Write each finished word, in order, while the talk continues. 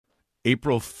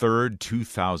April 3rd,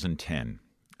 2010,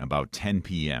 about 10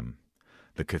 p.m.,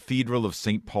 the Cathedral of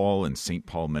St. Paul in St.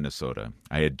 Paul, Minnesota.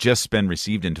 I had just been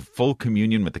received into full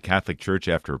communion with the Catholic Church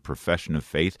after a profession of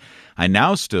faith. I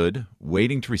now stood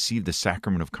waiting to receive the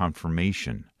sacrament of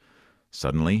confirmation.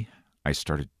 Suddenly, I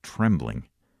started trembling.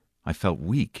 I felt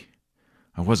weak.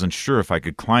 I wasn't sure if I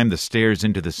could climb the stairs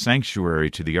into the sanctuary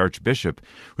to the Archbishop,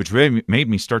 which made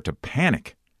me start to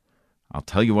panic. I'll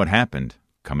tell you what happened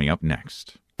coming up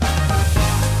next.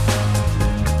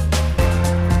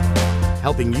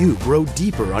 Helping you grow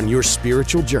deeper on your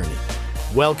spiritual journey.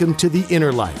 Welcome to The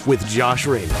Inner Life with Josh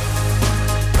Raymond.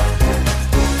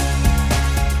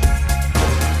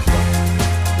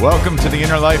 Welcome to The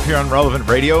Inner Life here on Relevant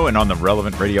Radio and on the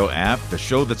Relevant Radio app, the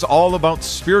show that's all about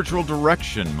spiritual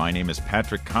direction. My name is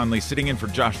Patrick Conley, sitting in for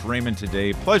Josh Raymond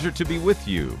today. Pleasure to be with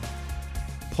you.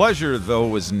 Pleasure, though,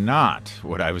 was not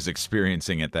what I was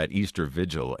experiencing at that Easter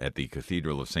vigil at the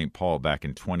Cathedral of St. Paul back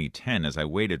in 2010 as I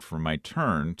waited for my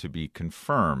turn to be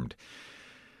confirmed.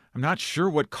 I'm not sure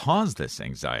what caused this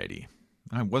anxiety.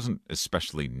 I wasn't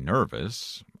especially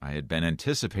nervous. I had been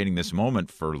anticipating this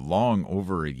moment for long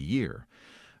over a year.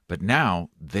 But now,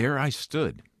 there I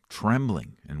stood,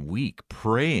 trembling and weak,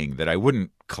 praying that I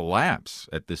wouldn't collapse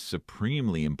at this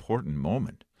supremely important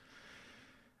moment.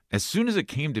 As soon as it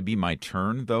came to be my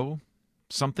turn, though,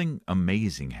 something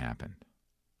amazing happened.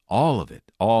 All of it,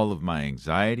 all of my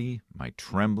anxiety, my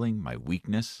trembling, my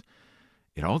weakness,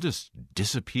 it all just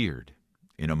disappeared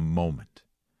in a moment.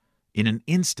 In an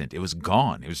instant, it was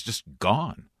gone. It was just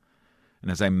gone. And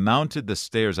as I mounted the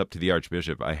stairs up to the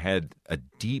Archbishop, I had a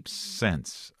deep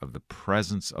sense of the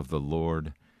presence of the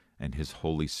Lord and His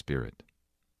Holy Spirit.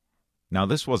 Now,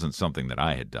 this wasn't something that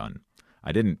I had done.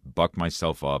 I didn't buck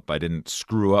myself up. I didn't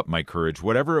screw up my courage.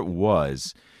 Whatever it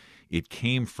was, it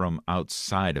came from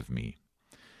outside of me.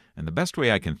 And the best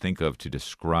way I can think of to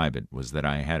describe it was that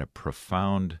I had a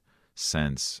profound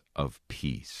sense of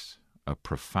peace. A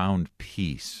profound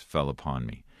peace fell upon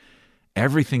me.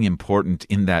 Everything important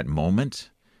in that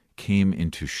moment came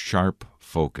into sharp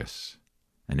focus,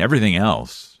 and everything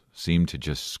else seemed to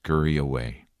just scurry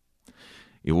away.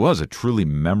 It was a truly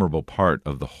memorable part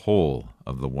of the whole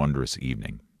of the wondrous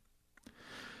evening.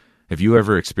 Have you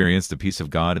ever experienced the peace of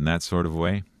God in that sort of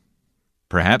way?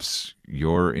 Perhaps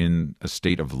you're in a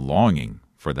state of longing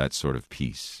for that sort of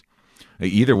peace.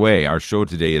 Either way, our show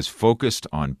today is focused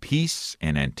on peace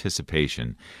and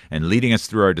anticipation, and leading us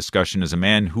through our discussion is a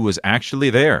man who was actually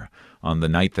there on the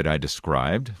night that I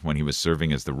described when he was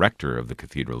serving as the rector of the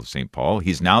Cathedral of St. Paul.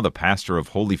 He's now the pastor of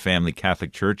Holy Family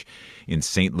Catholic Church in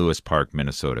St. Louis Park,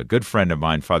 Minnesota. Good friend of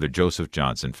mine, Father Joseph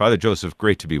Johnson. Father Joseph,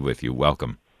 great to be with you.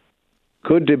 Welcome.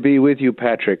 Good to be with you,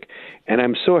 Patrick. And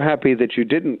I'm so happy that you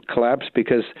didn't collapse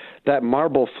because that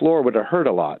marble floor would have hurt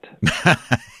a lot.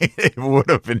 It would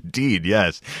have indeed,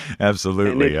 yes,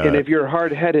 absolutely. And if your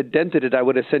hard head had dented it, I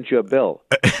would have sent you a bill.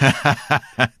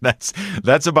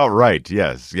 That's about right.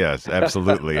 Yes,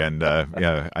 absolutely. And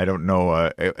I don't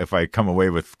know if I come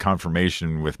away with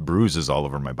confirmation with bruises all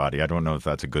over my body. I don't know if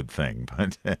that's a good thing.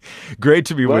 But great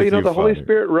to be with you. Well, the Father. Holy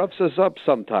Spirit roughs us up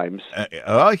sometimes.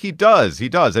 He does,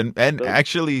 and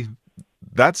actually.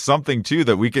 That's something, too,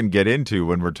 that we can get into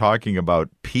when we're talking about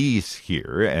peace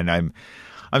here. And I'm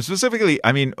specifically,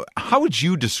 how would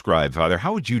you describe, Father,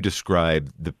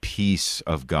 the peace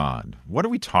of God? What are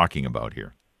we talking about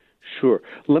here? Sure.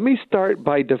 Let me start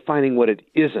by defining what it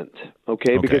isn't,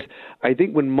 okay? Because I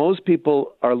think when most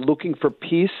people are looking for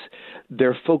peace,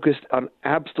 they're focused on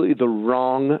absolutely the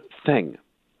wrong thing.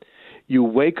 You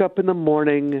wake up in the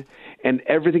morning and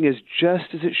everything is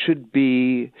just as it should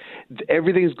be.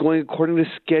 Everything is going according to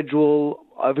schedule,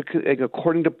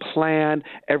 according to plan.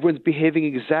 Everyone's behaving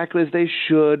exactly as they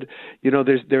should. You know,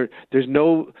 there's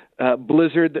no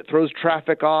blizzard that throws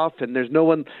traffic off, and there's no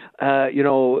one,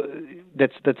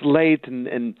 that's late,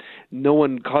 and no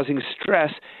one causing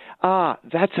stress.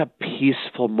 That's a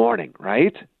peaceful morning,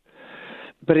 right?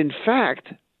 But in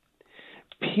fact,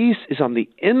 peace is on the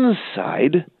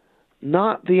inside,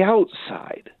 not the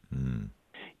outside.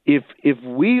 If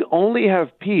we only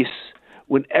have peace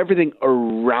when everything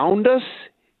around us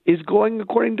is going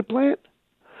according to plan,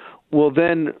 well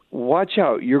then watch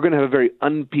out. You're going to have a very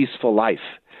unpeaceful life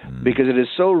because it is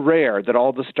so rare that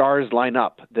all the stars line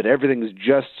up, that everything's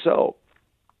just so.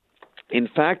 In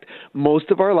fact,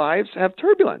 most of our lives have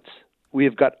turbulence. We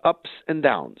have got ups and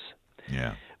downs.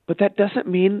 Yeah. But that doesn't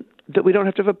mean that we don't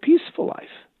have to have a peaceful life.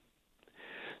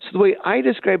 So the way I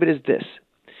describe it is this.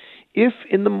 If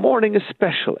in the morning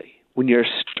especially, when you're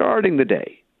starting the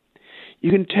day,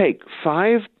 you can take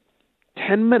 5-10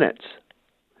 minutes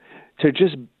to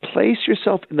just place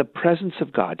yourself in the presence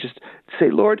of God. Just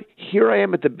say, Lord, here I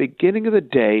am at the beginning of the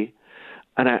day,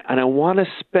 and I want to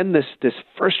spend this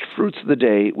first fruits of the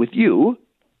day with you.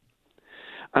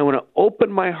 I want to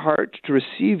open my heart to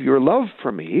receive your love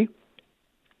for me.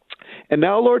 And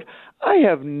now, Lord, I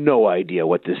have no idea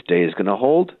what this day is going to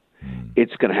hold.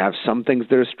 It's going to have some things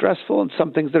that are stressful and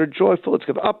some things that are joyful. It's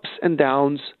going to have ups and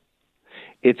downs.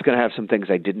 It's going to have some things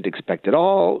I didn't expect at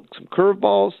all, some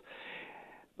curveballs.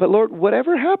 But Lord,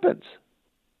 whatever happens,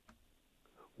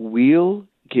 we'll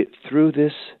get through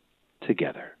this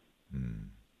together.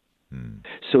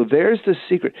 So there's the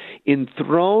secret.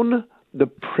 Enthrone the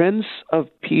Prince of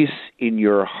Peace in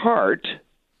your heart,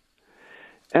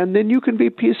 and then you can be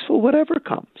peaceful whatever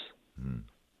comes.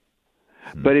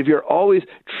 But if you're always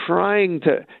trying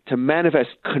to manifest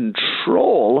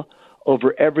control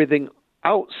over everything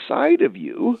outside of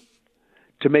you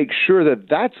to make sure that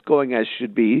that's going as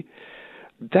should be,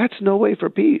 that's no way for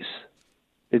peace.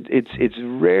 It's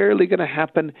rarely going to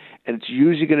happen, and it's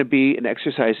usually going to be an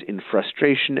exercise in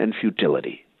frustration and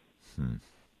futility.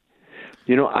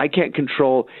 You know, I can't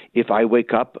control if I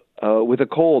wake up with a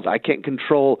cold. I can't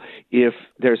control if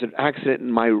there's an accident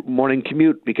and my morning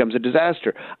commute becomes a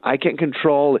disaster. I can't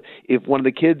control if one of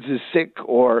the kids is sick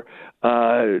or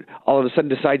all of a sudden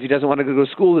decides he doesn't want to go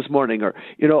to school this morning. Or,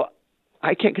 you know,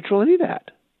 I can't control any of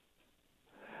that.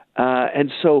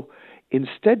 And so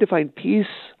instead to find peace,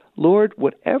 Lord,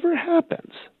 whatever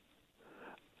happens,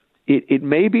 it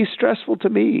may be stressful to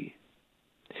me.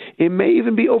 It may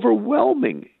even be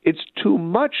overwhelming. It's too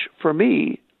much for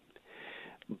me,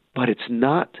 but it's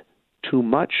not too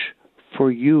much for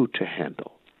you to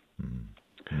handle.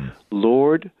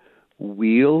 Lord,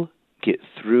 we'll get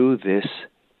through this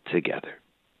together.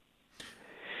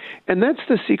 And that's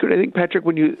the secret, I think, Patrick,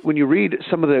 when you read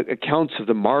some of the accounts of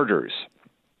the martyrs,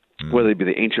 whether they be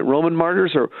the ancient Roman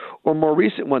martyrs or more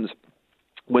recent ones,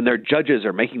 when their judges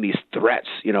are making these threats,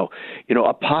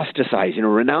 apostatize,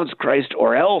 renounce Christ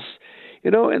or else,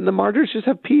 and the martyrs just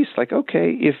have peace. Like,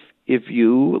 okay, if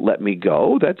you let me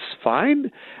go, that's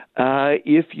fine.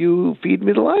 If you feed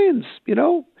me the lions,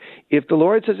 if the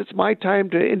Lord says it's my time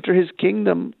to enter his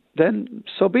kingdom, then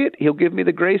so be it. He'll give me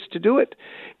the grace to do it.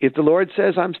 If the Lord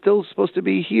says I'm still supposed to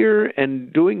be here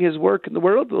and doing his work in the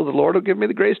world, well, the Lord will give me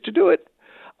the grace to do it.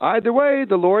 Either way,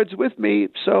 the Lord's with me.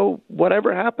 So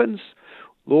whatever happens,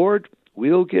 Lord,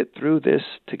 we'll get through this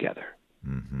together.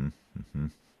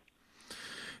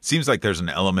 Seems like there's an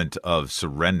element of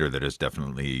surrender that is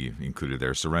definitely included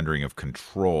there, surrendering of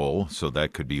control. So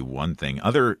that could be one thing.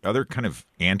 Other kind of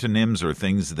antonyms or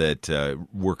things that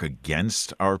work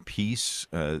against our peace,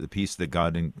 the peace that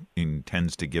God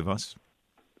intends to give us?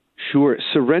 Sure.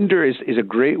 Surrender is a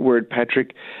great word,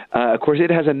 Patrick. Of course,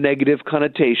 it has a negative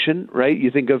connotation, right?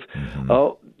 You think of,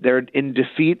 they're in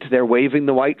defeat, they're waving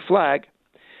the white flag.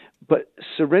 But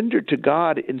surrender to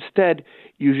God instead,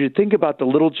 you should think about the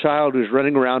little child who's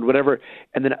running around, whatever,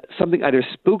 and then something either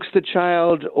spooks the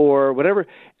child or whatever,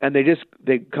 and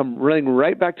they come running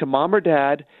right back to mom or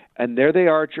dad, and there they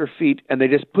are at your feet, and they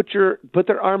just put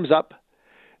their arms up,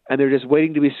 and they're just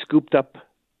waiting to be scooped up,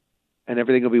 and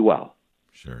everything will be well.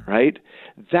 Sure. Right?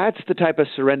 That's the type of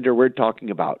surrender we're talking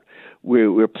about.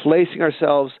 We're placing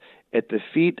ourselves at the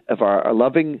feet of our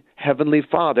loving Heavenly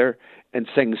Father and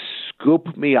saying,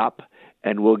 scoop me up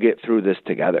and we'll get through this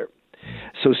together.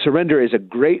 So surrender is a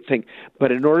great thing.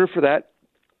 But in order for that,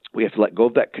 we have to let go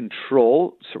of that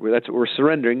control. So that's what we're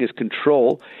surrendering is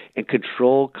control. And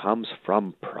control comes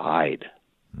from pride.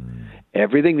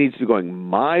 Everything needs to be going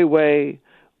my way,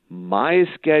 my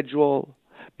schedule.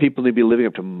 People need to be living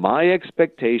up to my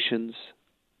expectations.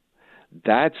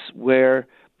 That's where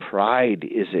pride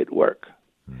is at work.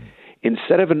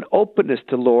 Instead of an openness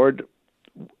to, Lord,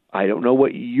 I don't know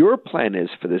what your plan is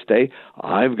for this day.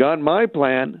 I've got my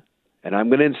plan, and I'm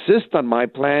going to insist on my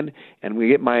plan, and we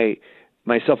get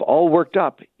myself all worked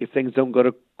up if things don't go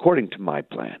according to my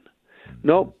plan.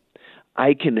 No,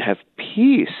 I can have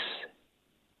peace.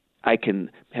 I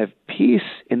can have peace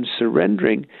in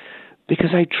surrendering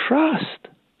because I trust.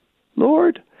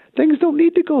 Lord, things don't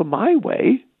need to go my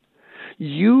way.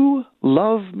 You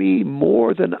love me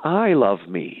more than I love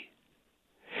me.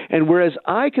 And whereas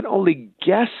I can only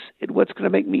guess at what's going to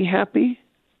make me happy,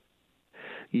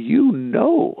 you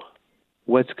know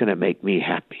what's going to make me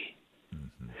happy.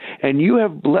 And you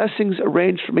have blessings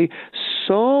arranged for me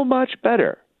so much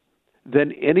better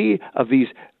than any of these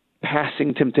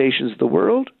passing temptations of the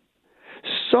world,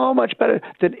 so much better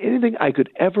than anything I could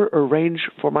ever arrange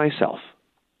for myself.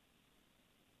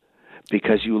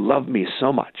 Because you love me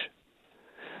so much.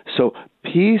 So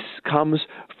peace comes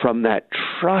from that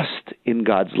trust in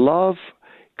God's love,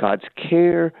 God's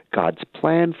care, God's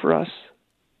plan for us.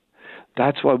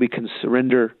 That's why we can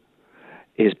surrender,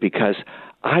 is because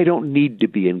I don't need to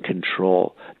be in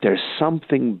control. There's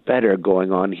something better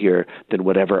going on here than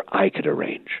whatever I could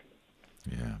arrange.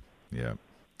 Yeah.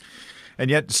 And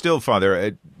yet still,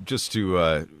 Father, just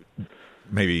to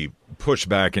maybe push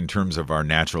back in terms of our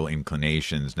natural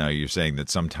inclinations. Now, you're saying that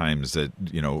sometimes that,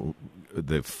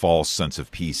 the false sense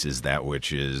of peace is that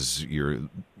which is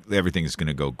everything's going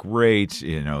to go great.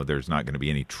 There's not going to be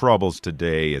any troubles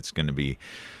today. It's going to be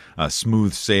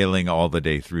smooth sailing all the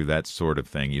day through, that sort of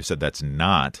thing. You said that's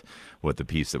not what the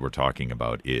peace that we're talking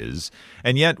about is.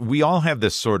 And yet we all have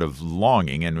this sort of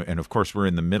longing, and of course we're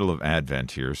in the middle of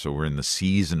Advent here, so we're in the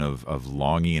season of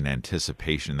longing and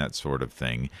anticipation, that sort of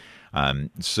thing.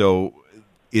 So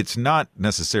it's not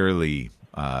necessarily...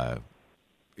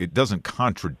 it doesn't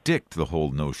contradict the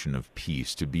whole notion of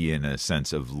peace to be in a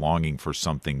sense of longing for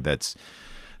something that's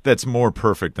more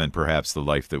perfect than perhaps the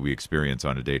life that we experience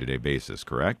on a day-to-day basis,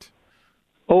 correct?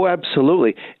 Oh,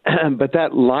 absolutely. But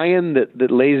that lion that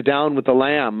lays down with the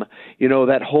lamb,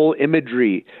 that whole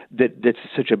imagery that's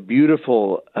such a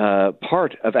beautiful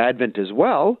part of Advent as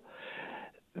well,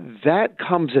 that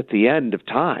comes at the end of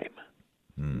time.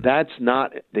 That's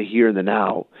not the here and the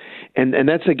now. And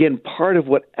that's, again, part of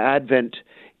what Advent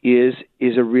is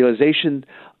a realization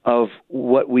of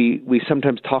what we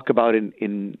sometimes talk about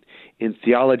in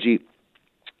theology,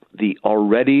 the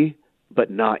already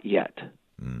but not yet.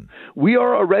 We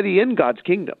are already in God's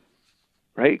kingdom,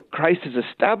 right? Christ has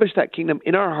established that kingdom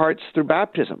in our hearts through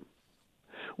baptism.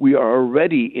 We are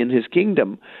already in his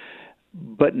kingdom,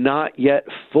 but not yet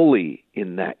fully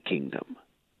in that kingdom.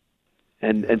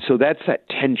 And so that's that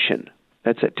tension.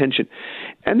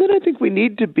 And then I think we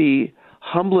need to be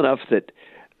humble enough that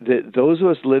those of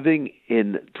us living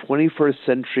in 21st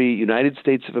century United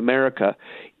States of America,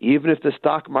 even if the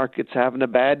stock market's having a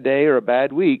bad day or a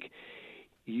bad week,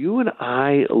 you and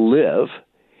I live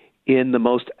in the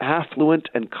most affluent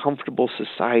and comfortable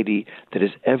society that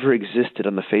has ever existed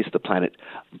on the face of the planet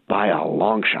by a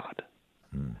long shot.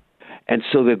 And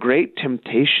so the great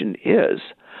temptation is,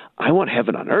 I want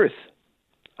heaven on earth.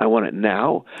 I want it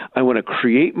now. I want to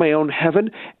create my own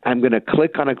heaven. I'm going to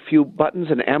click on a few buttons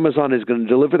and Amazon is going to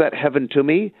deliver that heaven to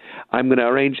me. I'm going to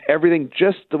arrange everything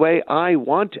just the way I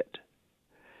want it.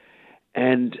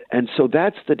 And so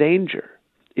that's the danger,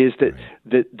 is that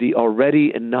the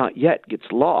already and not yet gets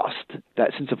lost.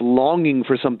 That sense of longing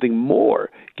for something more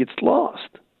gets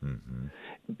lost.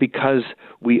 Because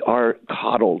we are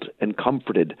coddled and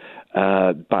comforted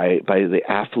by the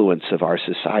affluence of our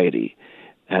society.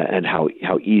 And how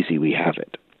easy we have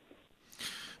it.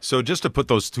 So just to put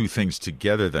those two things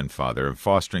together then, Father,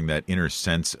 fostering that inner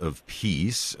sense of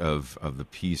peace, of the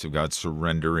peace of God,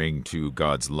 surrendering to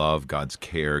God's love, God's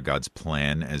care, God's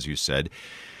plan, as you said.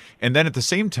 And then at the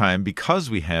same time, because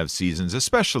we have seasons,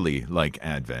 especially like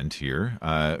Advent here,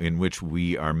 in which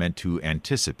we are meant to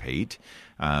anticipate,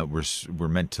 we're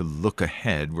meant to look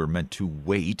ahead, we're meant to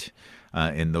wait,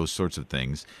 and those sorts of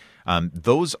things.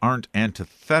 Those aren't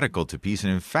antithetical to peace,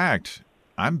 and in fact,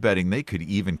 I'm betting they could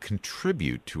even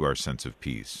contribute to our sense of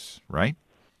peace, right?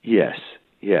 Yes,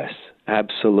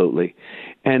 absolutely.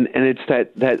 And it's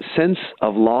that sense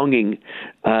of longing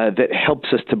that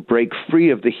helps us to break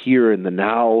free of the here and the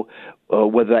now,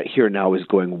 whether that here and now is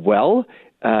going well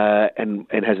and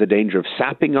has the danger of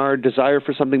sapping our desire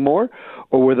for something more,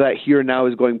 or whether that here and now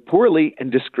is going poorly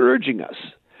and discouraging us,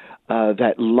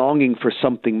 that longing for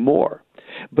something more.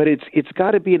 But it's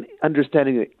got to be an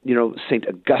understanding that, St.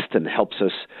 Augustine helps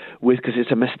us with, because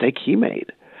it's a mistake he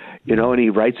made, and he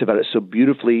writes about it so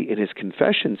beautifully in his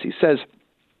Confessions. He says,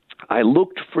 I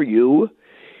looked for you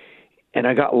and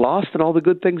I got lost in all the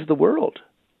good things of the world.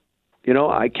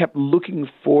 I kept looking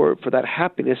for that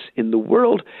happiness in the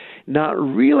world, not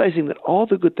realizing that all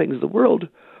the good things of the world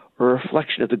are a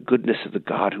reflection of the goodness of the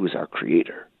God who is our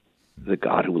creator, the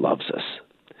God who loves us.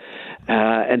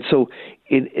 And so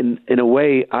in a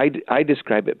way, I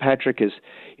describe it, Patrick, as,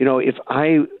 if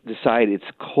I decide it's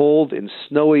cold and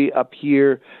snowy up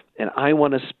here and I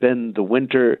want to spend the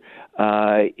winter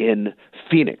in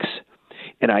Phoenix,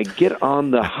 and I get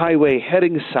on the highway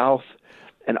heading south,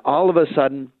 and all of a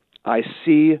sudden I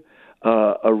see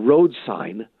a road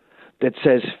sign that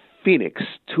says Phoenix,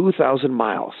 2,000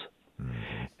 miles.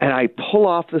 And I pull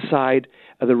off the side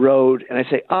of the road and I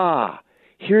say,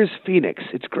 here's Phoenix.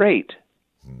 It's great.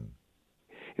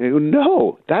 And I go,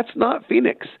 no, that's not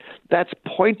Phoenix. That's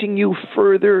pointing you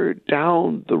further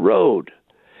down the road.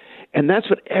 And that's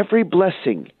what every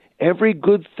blessing, every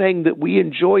good thing that we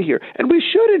enjoy here, and we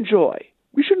should enjoy.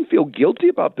 We shouldn't feel guilty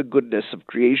about the goodness of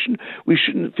creation. We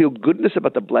shouldn't feel goodness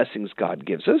about the blessings God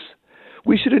gives us.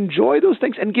 We should enjoy those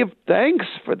things and give thanks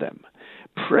for them.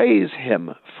 Praise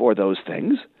Him for those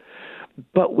things.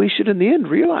 But we should, in the end,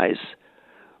 realize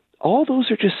all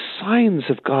those are just signs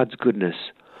of God's goodness.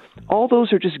 All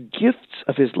those are just gifts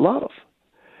of His love.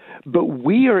 But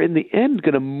we are, in the end,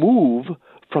 going to move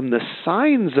from the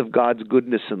signs of God's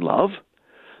goodness and love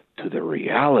to the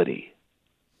reality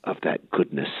of that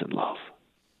goodness and love,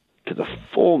 to the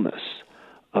fullness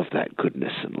of that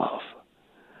goodness and love.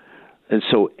 And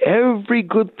so every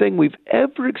good thing we've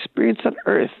ever experienced on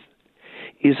earth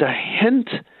is a hint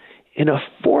and a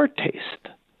foretaste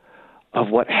of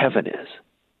what heaven is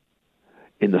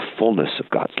in the fullness of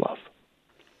God's love.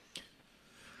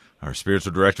 Our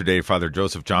spiritual director today, Father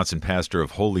Joseph Johnson, pastor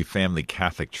of Holy Family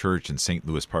Catholic Church in St.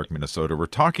 Louis Park, Minnesota. We're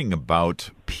talking about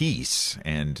peace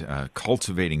and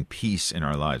cultivating peace in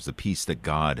our lives, the peace that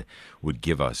God would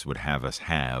give us, would have us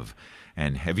have.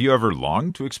 And have you ever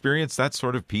longed to experience that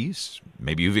sort of peace?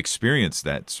 Maybe you've experienced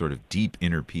that sort of deep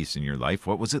inner peace in your life.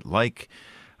 What was it like,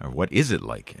 or what is it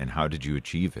like, and how did you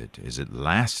achieve it? Is it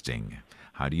lasting?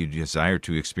 How do you desire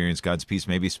to experience God's peace,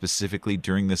 maybe specifically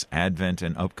during this Advent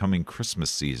and upcoming Christmas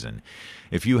season?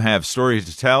 If you have stories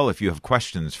to tell, if you have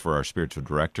questions for our spiritual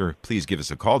director, please give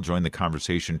us a call. Join the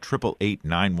conversation,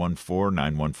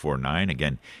 888-914-9149.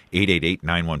 Again,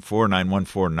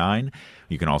 888-914-9149.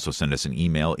 You can also send us an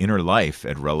email,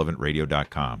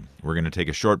 innerlife@relevantradio.com. We're going to take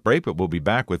a short break, but we'll be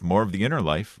back with more of The Inner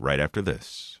Life right after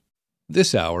this.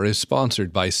 This hour is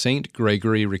sponsored by St.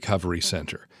 Gregory Recovery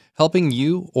Center, helping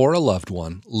you or a loved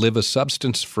one live a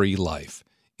substance-free life.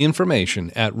 Information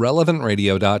at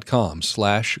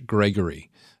relevantradio.com/Gregory.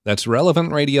 That's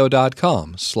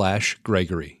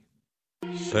relevantradio.com/Gregory.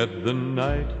 Said the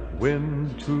night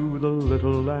wind to the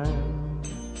little lamb,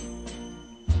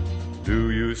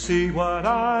 do you see what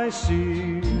I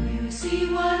see? Do you see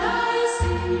what I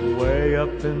see? Way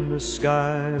up in the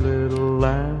sky, little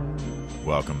lamb.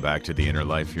 Welcome back to The Inner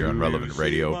Life here on Relevant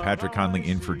Radio. Patrick Conley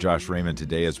in for Josh Raymond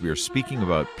today as we are speaking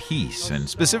about peace, and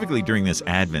specifically during this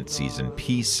Advent season,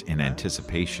 peace in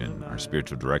anticipation. Our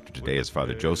spiritual director today is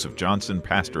Father Joseph Johnson,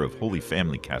 pastor of Holy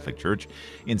Family Catholic Church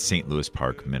in St. Louis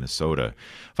Park, Minnesota.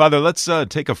 Father, let's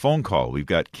take a phone call. We've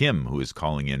got Kim who is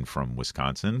calling in from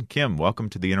Wisconsin. Kim, welcome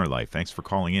to The Inner Life. Thanks for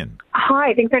calling in.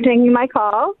 Hi, thanks for taking my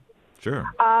call. Sure.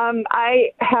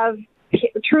 I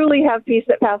truly have peace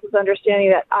that passes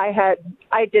understanding that I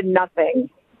did nothing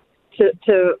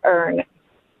to earn.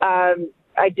 All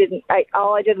I did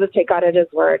was take God at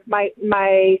His word. My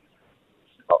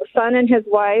son and his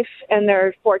wife and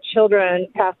their 4 children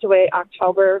passed away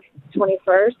October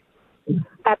 21st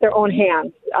at their own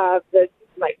hands.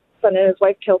 My son and his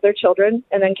wife killed their children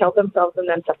and then killed themselves and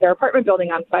then set their apartment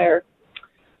building on fire.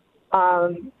 I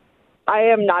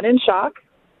am not in shock.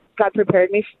 God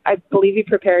prepared me. I believe He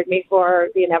prepared me for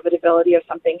the inevitability of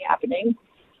something happening.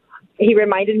 He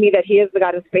reminded me that He is the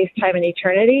God of space, time, and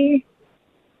eternity.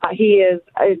 He is.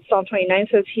 Psalm 29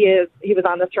 says He was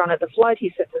on the throne at the flood. He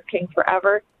sits as King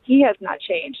forever. He has not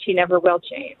changed. He never will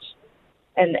change.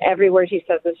 And every word He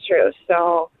says is true.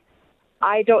 So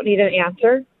I don't need an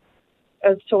answer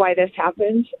as to why this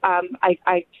happened.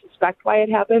 I suspect why it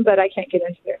happened, but I can't get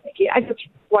into their thinking. I just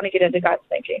want to get into God's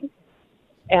thinking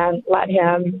and let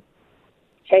Him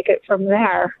take it from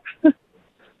there.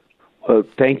 Well,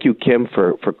 thank you, Kim,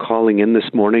 for calling in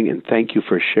this morning, and thank you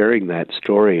for sharing that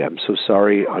story. I'm so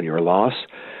sorry on your loss,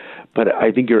 but I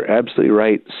think you're absolutely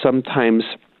right. Sometimes,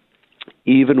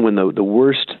 even when the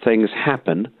worst things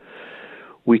happen,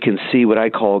 we can see what I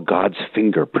call God's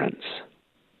fingerprints.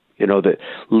 You know, the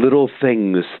little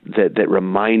things that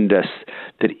remind us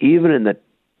that even in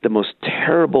the most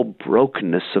terrible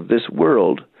brokenness of this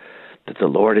world, that the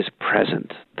Lord is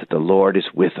present, that the Lord is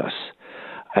with us.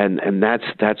 And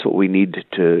that's what we need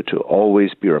to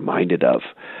always be reminded of,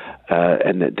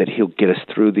 and that He'll get us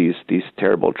through these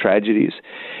terrible tragedies.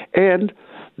 And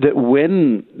that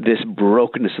when this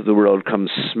brokenness of the world comes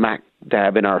smack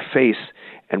dab in our face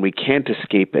and we can't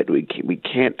escape it, we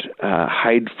can't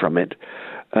hide from it,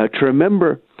 to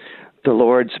remember the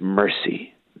Lord's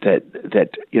mercy,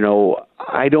 that you know,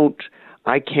 I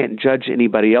can't judge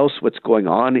anybody else what's going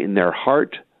on in their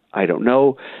heart. I don't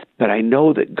know, but I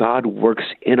know that God works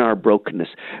in our brokenness.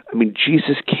 I mean,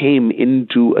 Jesus came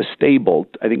into a stable,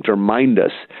 I think, to remind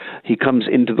us. He comes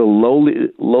into the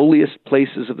lowliest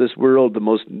places of this world, the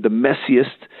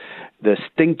messiest, the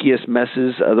stinkiest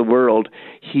messes of the world.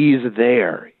 He's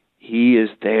there. He is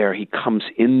there. He comes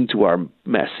into our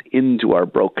mess, into our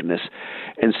brokenness.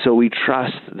 And so we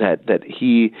trust that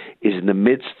He is in the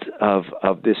midst of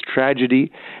this tragedy,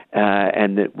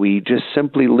 and that we just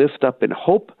simply lift up in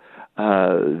hope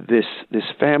this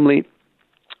family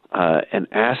and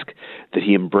ask that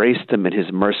he embrace them in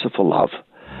his merciful love,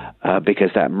 because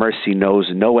that mercy knows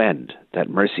no end. That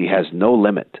mercy has no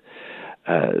limit.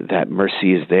 That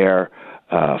mercy is there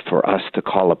for us to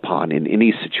call upon in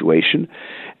any situation.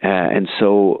 And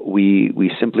so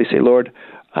we simply say, Lord,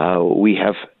 we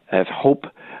have hope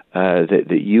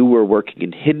that you were working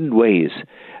in hidden ways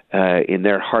in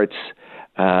their hearts,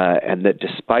 and that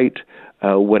despite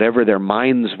whatever their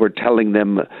minds were telling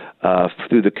them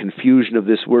through the confusion of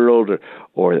this world,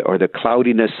 or the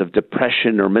cloudiness of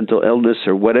depression or mental illness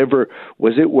or whatever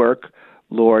was at work,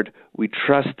 Lord, we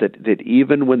trust that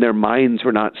even when their minds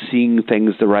were not seeing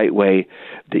things the right way,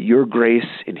 that your grace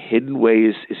in hidden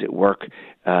ways is at work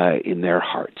in their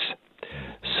hearts.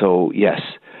 So, yes,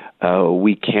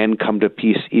 we can come to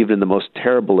peace even in the most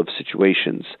terrible of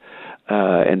situations.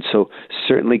 And so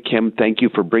certainly, Kim, thank you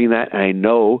for bringing that. And I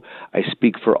know I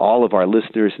speak for all of our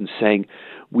listeners in saying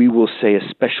we will say a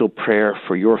special prayer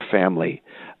for your family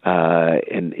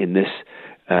in this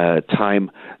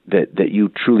time, that you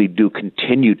truly do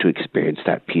continue to experience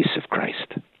that peace of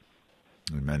Christ.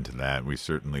 Amen to that. We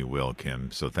certainly will,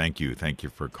 Kim. So thank you. Thank you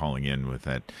for calling in with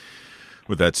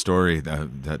that story,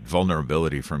 that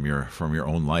vulnerability from your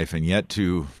own life, and yet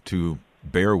to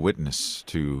bear witness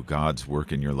to God's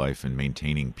work in your life and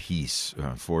maintaining peace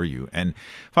for you. And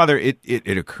Father,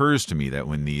 it occurs to me that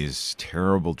when these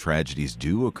terrible tragedies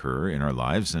do occur in our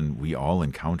lives, and we all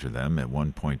encounter them at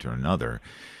one point or another,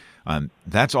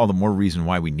 that's all the more reason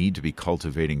why we need to be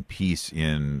cultivating peace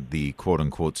in the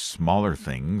quote-unquote smaller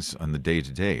things on the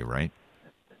day-to-day, right?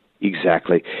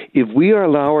 Exactly. If we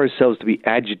allow ourselves to be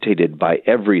agitated by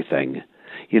everything,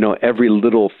 every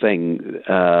little thing,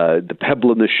 the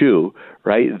pebble in the shoe,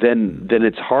 right? Then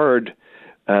it's hard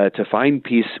to find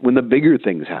peace when the bigger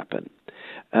things happen.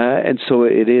 And so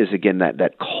it is, again,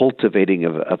 that cultivating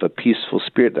of a peaceful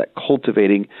spirit, that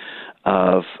cultivating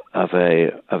of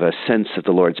a sense of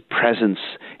the Lord's presence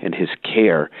and his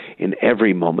care in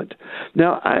every moment.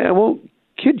 Now, I won't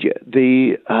kid you.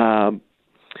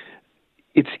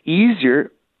 It's easier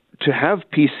to have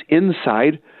peace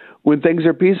inside when things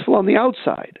are peaceful on the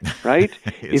outside, right?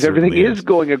 If everything is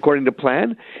going according to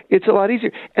plan, it's a lot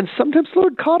easier. And sometimes the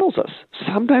Lord coddles us.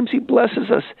 Sometimes he blesses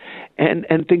us, and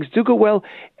things do go well.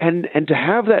 And to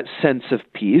have that sense of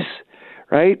peace,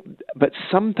 right? But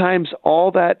sometimes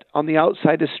all that on the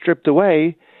outside is stripped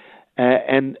away,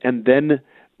 and then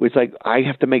it's like I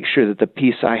have to make sure that the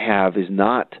peace I have is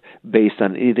not based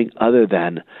on anything other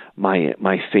than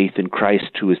my faith in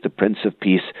Christ, who is the Prince of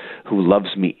Peace, who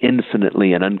loves me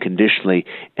infinitely and unconditionally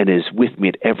and is with me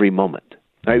at every moment.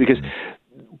 Right? Because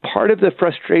part of the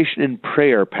frustration in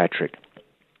prayer, Patrick,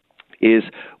 is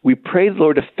we pray the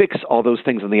Lord to fix all those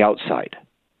things on the outside.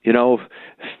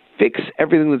 Fix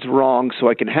everything that's wrong so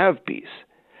I can have peace.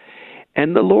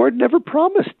 And the Lord never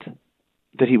promised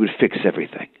that he would fix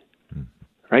everything.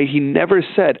 Right? He never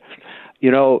said,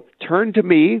 turn to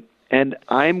me and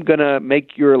I'm going to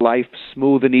make your life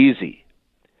smooth and easy.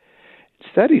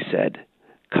 Instead, he said,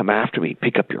 come after me,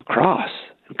 pick up your cross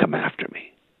and come after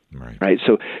me. Right?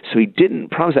 So he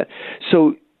didn't promise that.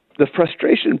 So the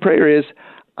frustration in prayer is,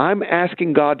 I'm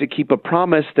asking God to keep a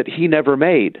promise that he never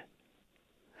made.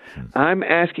 I'm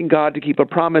asking God to keep a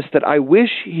promise that I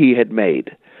wish he had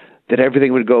made, that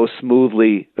everything would go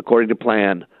smoothly according to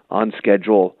plan, on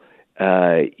schedule,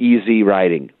 easy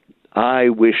riding. I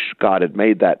wish God had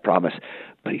made that promise,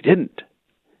 but he didn't.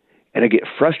 And I get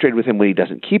frustrated with him when he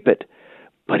doesn't keep it,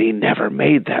 but he never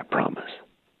made that promise.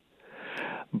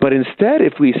 But instead,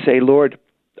 if we say, Lord,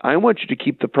 I want you to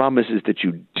keep the promises that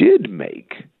you did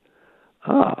make,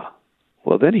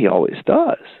 well, then he always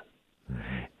does.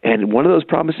 And one of those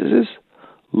promises is,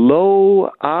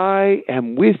 lo, I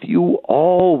am with you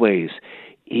always,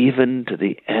 even to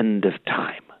the end of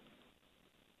time.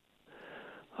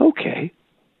 Okay,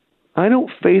 I don't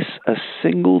face a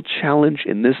single challenge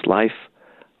in this life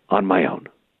on my own.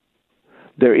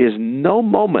 There is no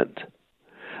moment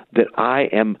that I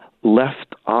am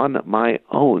left on my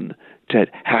own to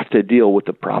have to deal with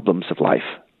the problems of life.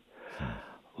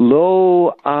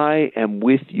 Lo, I am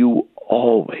with you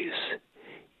always,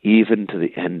 even to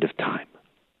the end of time.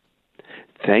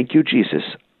 Thank you, Jesus.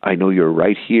 I know you're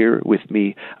right here with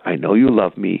me. I know you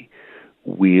love me.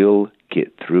 We'll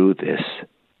get through this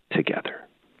together.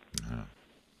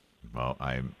 Well,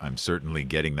 I'm certainly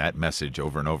getting that message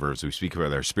over and over as we speak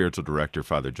with our spiritual director,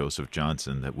 Father Joseph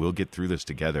Johnson, that we'll get through this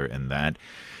together, and that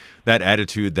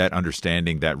attitude, that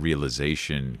understanding, that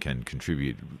realization can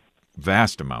contribute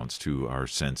vast amounts to our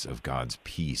sense of God's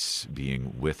peace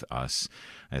being with us,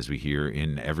 as we hear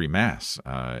in every Mass.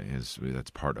 That's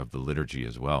part of the liturgy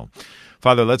as well.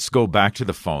 Father, let's go back to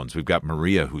the phones. We've got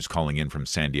Maria who's calling in from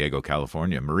San Diego,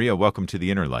 California. Maria, welcome to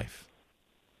The Inner Life.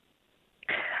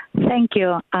 Thank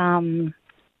you.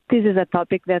 This is a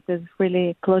topic that is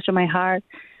really close to my heart.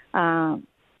 2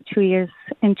 years,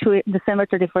 December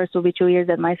 31st will be 2 years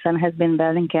that my son has been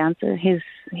battling cancer.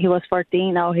 He was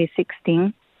 14, now he's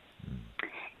 16.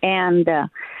 And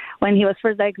when he was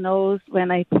first diagnosed,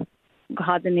 when I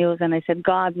got the news and I said,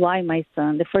 God, why my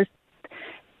son? The first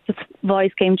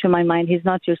voice came to my mind, he's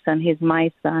not your son, he's my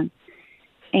son.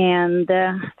 And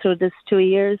through these 2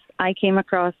 years, I came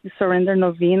across the Surrender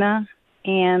Novena,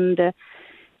 and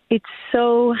it's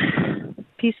so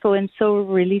peaceful and so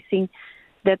releasing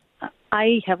that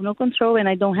I have no control, and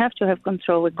I don't have to have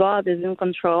control. God is in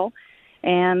control.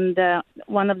 And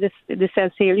one of this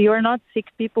says here, you are not sick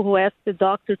people who ask the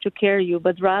doctor to carry you,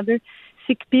 but rather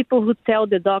sick people who tell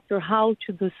the doctor how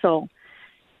to do so.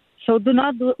 So do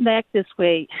not act this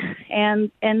way. And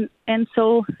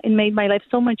so it made my life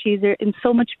so much easier and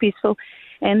so much peaceful,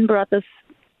 and brought us,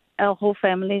 our whole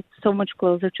family, so much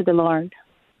closer to the Lord.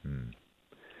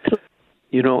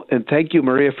 You know, and thank you,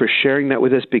 Maria, for sharing that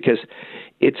with us, because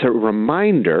it's a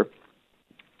reminder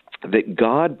that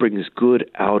God brings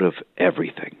good out of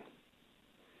everything.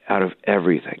 Out of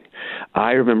everything.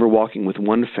 I remember walking with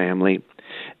one family,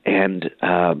 and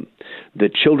the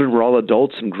children were all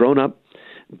adults and grown up,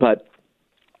 but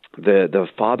the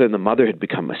father and the mother had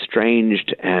become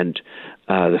estranged, and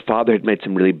the father had made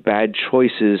some really bad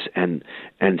choices, and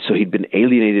so he'd been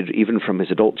alienated even from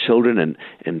his adult children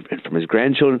and from his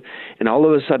grandchildren, and all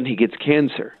of a sudden he gets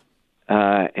cancer.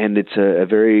 And it's a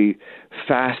very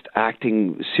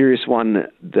fast-acting, serious one.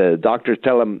 The doctors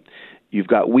tell him, you've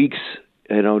got weeks,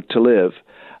 to live.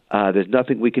 There's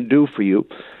nothing we can do for you.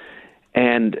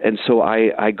 And so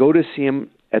I go to see him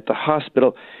at the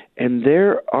hospital, and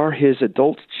there are his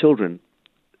adult children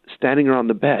standing around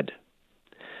the bed.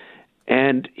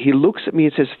 And he looks at me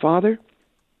and says, Father,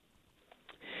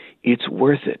 it's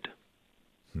worth it.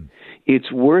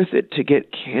 It's worth it to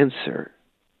get cancer,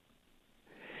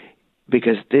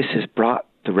 because this has brought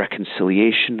the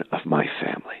reconciliation of my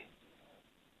family.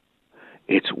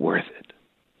 It's worth it.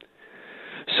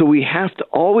 So we have to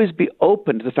always be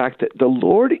open to the fact that the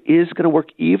Lord is going to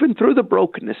work even through the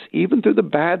brokenness, even through the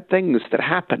bad things that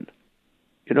happen.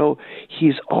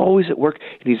 He's always at work,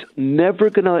 and he's never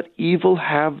going to let evil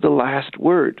have the last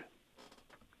word.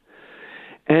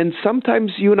 And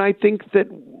sometimes you and I think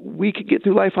that we could get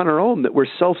through life on our own, that we're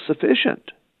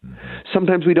self-sufficient.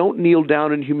 Sometimes we don't kneel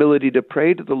down in humility to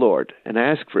pray to the Lord and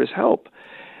ask for his help.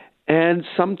 And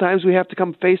sometimes we have to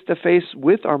come face to face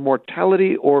with our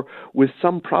mortality or with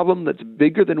some problem that's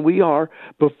bigger than we are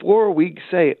before we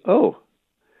say, oh,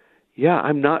 yeah,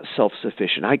 I'm not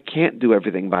self-sufficient. I can't do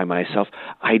everything by myself.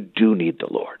 I do need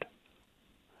the Lord.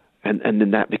 And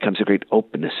then that becomes a great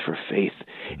openness for faith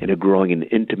and a growing in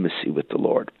intimacy with the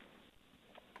Lord.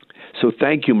 So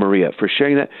thank you, Maria, for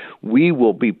sharing that. We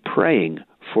will be praying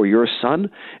for your son,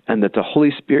 and that the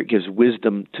Holy Spirit gives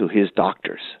wisdom to his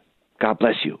doctors. God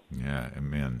bless you. Yeah,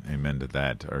 amen. Amen to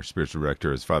that. Our spiritual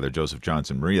director is Father Joseph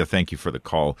Johnson. Maria, thank you for the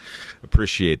call.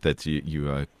 Appreciate that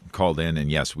you called in,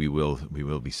 and yes, we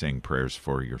will be saying prayers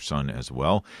for your son as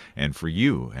well, and for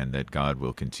you, and that God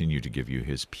will continue to give you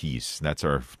his peace. That's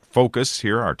our focus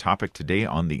here, our topic today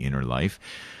on The Inner Life.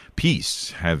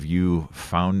 Peace. Have you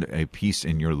found a peace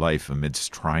in your life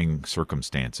amidst trying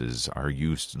circumstances? Are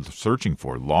you searching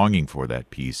for, longing for that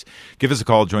peace? Give us a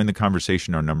call. Join the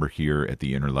conversation. Our number here at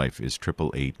The Inner Life is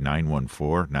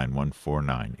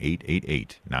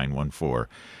 888-914-9149,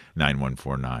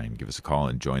 888-914-9149. Give us a call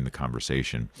and join the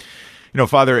conversation.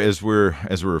 Father, as we're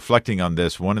reflecting on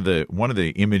this, one of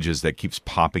the images that keeps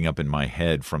popping up in my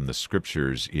head from the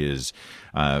scriptures is,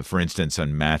 for instance,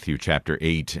 on Matthew chapter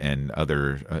 8 and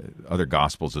other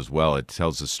gospels as well. It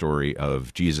tells the story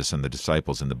of Jesus and the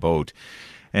disciples in the boat,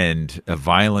 and a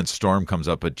violent storm comes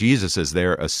up, but Jesus is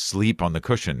there asleep on the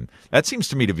cushion. That seems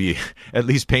to me to be at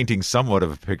least painting somewhat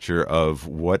of a picture of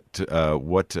what a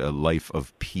life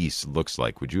of peace looks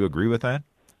like. Would you agree with that?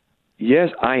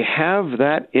 Yes, I have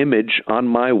that image on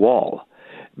my wall,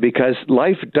 because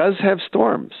life does have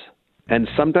storms, and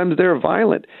sometimes they're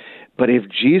violent. But if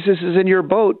Jesus is in your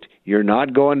boat, you're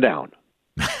not going down,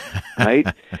 right?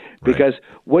 Because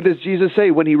what does Jesus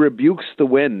say when he rebukes the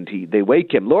wind? They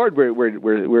wake him, Lord,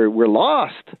 we're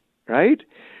lost, right?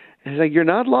 And he's like, you're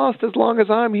not lost as long as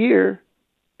I'm here,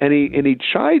 and he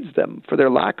chides them for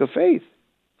their lack of faith,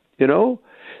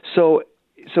 So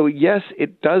yes,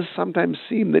 it does sometimes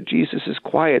seem that Jesus is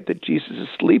quiet, that Jesus is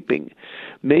sleeping,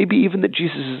 maybe even that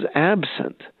Jesus is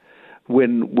absent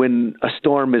when a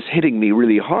storm is hitting me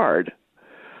really hard.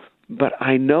 But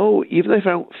I know, even if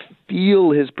I don't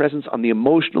feel his presence on the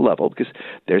emotional level, because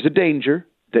there's a danger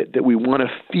that we want to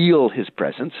feel his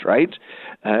presence, right?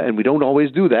 And we don't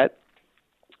always do that.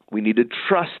 We need to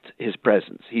trust his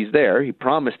presence. He's there. He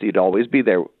promised he'd always be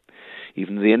there,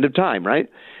 even to the end of time, right?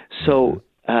 So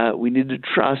we need to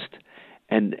trust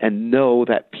and know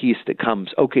that peace that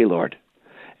comes. Okay, Lord,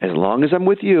 as long as I'm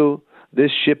with you,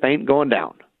 this ship ain't going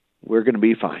down. We're going to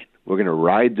be fine. We're going to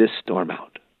ride this storm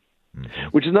out.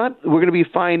 Which is not, we're going to be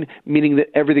fine, meaning that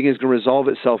everything is going to resolve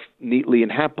itself neatly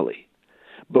and happily.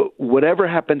 But whatever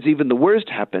happens, even the worst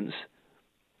happens,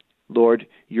 Lord,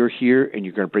 you're here and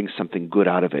you're going to bring something good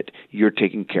out of it. You're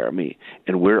taking care of me.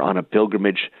 And we're on a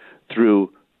pilgrimage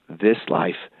through this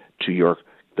life to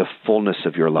the fullness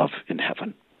of your love in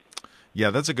heaven. Yeah,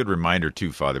 that's a good reminder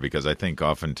too, Father, because I think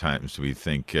oftentimes we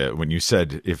think when you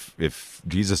said if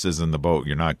Jesus is in the boat,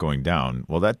 you're not going down.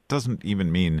 Well, that doesn't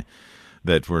even mean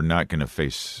that we're not going to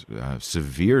face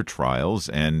severe trials.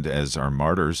 And as our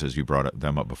martyrs, as you brought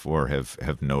them up before,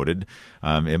 have noted,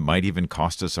 it might even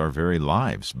cost us our very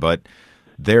lives. But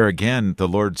there again, the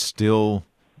Lord still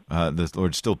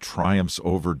triumphs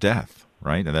over death,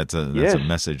 right? And that's a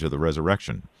message of the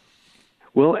resurrection.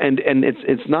 Well, and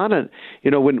it's not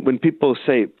when people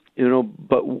say,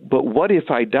 but what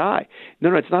if I die?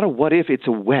 No, it's not a what if, it's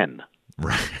a when.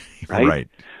 Right. Right.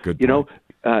 Good point.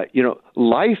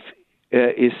 Life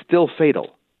is still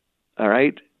fatal. All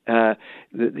right. The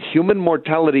human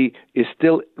mortality is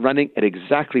still running at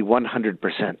exactly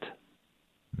 100%.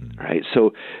 Right.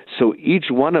 So each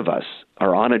one of us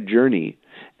are on a journey,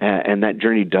 and that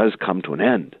journey does come to an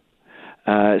end.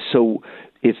 So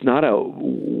it's not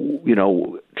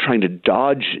trying to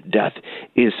dodge death.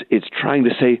 It's trying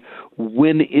to say,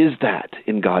 when is that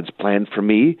in God's plan for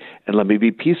me? And let me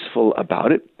be peaceful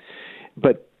about it.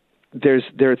 But there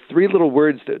are three little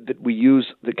words that we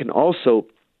use that can also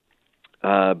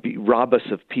rob us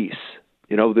of peace.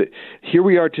 Here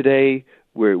we are today,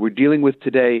 we're dealing with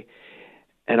today,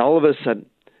 and all of a sudden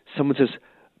someone says,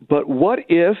 but what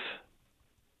if,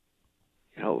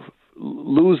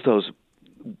 lose those,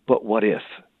 but what if?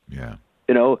 Yeah.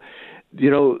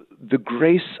 The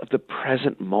grace of the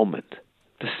present moment.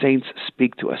 The saints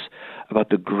speak to us about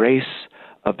the grace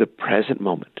of the present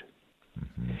moment.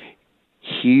 Mm-hmm.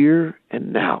 Here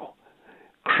and now,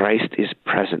 Christ is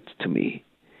present to me,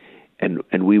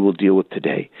 and we will deal with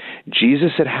today.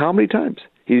 Jesus said how many times?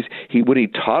 When he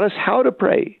taught us how to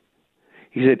pray,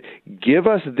 he said, give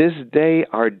us this day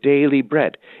our daily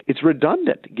bread. It's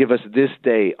redundant, give us this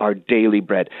day our daily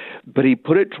bread. But he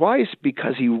put it twice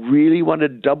because he really wanted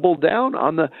to double down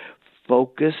on the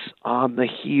focus on the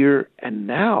here and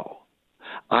now.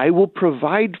 I will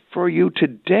provide for you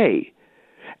today,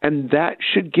 and that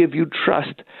should give you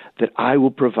trust that I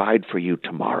will provide for you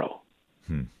tomorrow.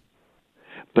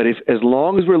 But as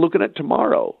long as we're looking at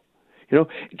tomorrow,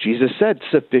 Jesus said,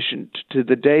 sufficient to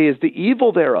the day is the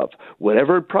evil thereof.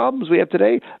 Whatever problems we have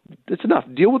today, it's enough.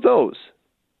 Deal with those,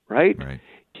 right?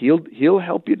 He'll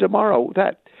help you tomorrow with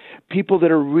that. People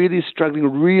that are really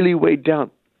struggling, really weighed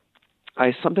down,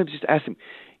 I sometimes just ask them,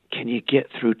 can you get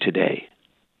through today?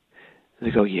 And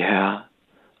they go, yeah.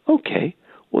 Okay.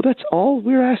 Well, that's all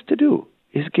we're asked to do,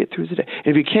 is get through the day.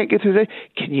 And if you can't get through the day,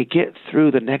 can you get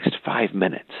through the next 5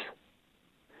 minutes?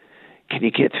 Can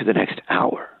you get through the next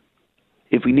hour?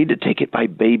 If we need to take it by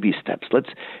baby steps, let's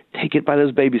take it by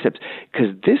those baby steps,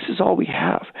 because this is all we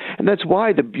have. And that's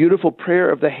why the beautiful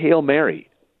prayer of the Hail Mary,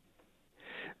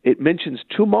 it mentions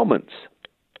 2 moments.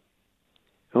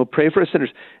 Pray for us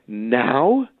sinners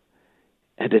now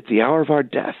and at the hour of our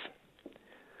death.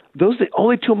 Those are the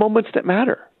only 2 moments that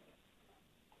matter.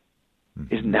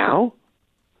 Is now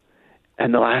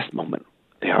and the last moment,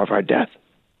 the hour of our death.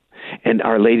 And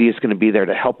Our Lady is going to be there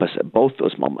to help us at both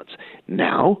those moments,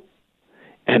 now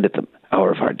and at the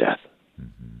hour of our death.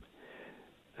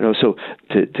 So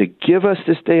to give us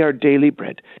this day our daily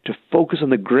bread, to focus on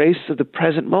the grace of the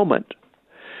present moment,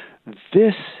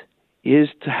 this is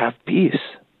to have peace.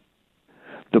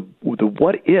 The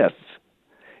what if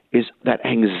is that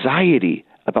anxiety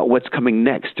about what's coming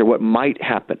next or what might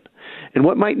happen and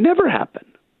what might never happen,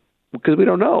 because we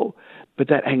don't know. But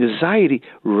that anxiety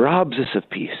robs us of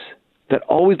peace, that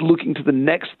always looking to the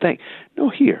next thing. No,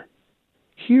 here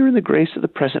in the grace of the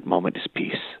present moment is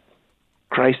peace.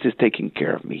 Christ is taking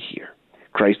care of me here.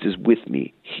 Christ is with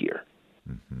me here.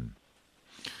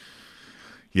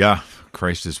 Yeah,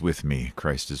 Christ is with me.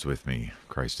 Christ is with me.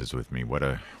 Christ is with me. What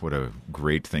a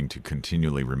great thing to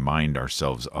continually remind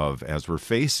ourselves of as we're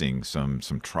facing some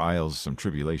trials, some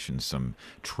tribulations, some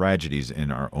tragedies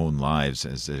in our own lives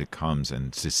as it comes,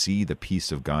 and to see the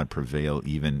peace of God prevail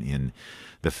even in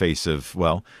the face of,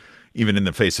 even in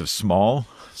the face of small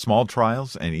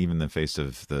trials, and even in the face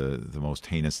of the most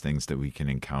heinous things that we can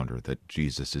encounter, that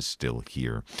Jesus is still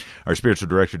here. Our spiritual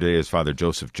director today is Father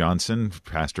Joseph Johnson,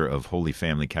 pastor of Holy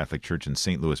Family Catholic Church in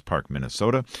St. Louis Park,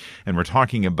 Minnesota, and we're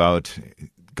talking about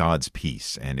God's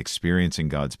peace and experiencing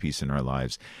God's peace in our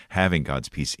lives, having God's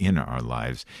peace in our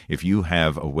lives. If you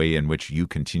have a way in which you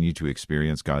continue to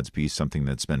experience God's peace, something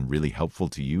that's been really helpful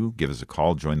to you, give us a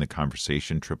call, join the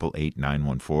conversation,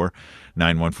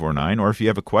 888-914-9149. Or if you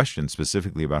have a question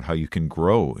specifically about how you can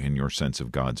grow in your sense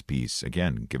of God's peace,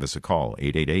 again, give us a call,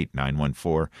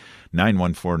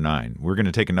 888-914-9149. We're going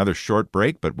to take another short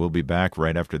break, but we'll be back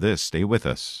right after this. Stay with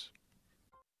us.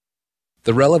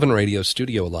 The Relevant Radio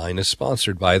studio line is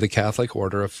sponsored by the Catholic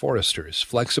Order of Foresters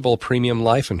Flexible Premium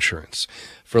Life Insurance.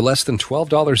 For less than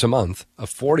 $12 a month, a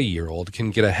 40-year-old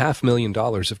can get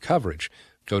 $500,000 of coverage.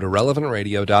 Go to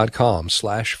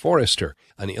relevantradio.com/Forester,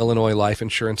 an Illinois Life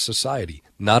Insurance Society,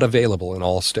 not available in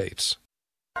all states.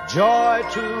 Joy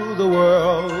to the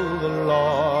world, the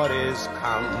Lord is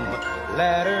come.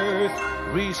 Let earth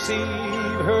receive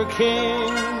her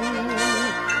King.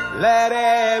 Let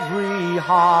every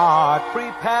heart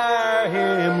prepare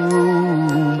him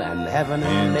room, and heaven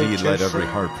and Indeed, nature let every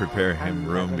heart prepare him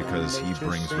room, because he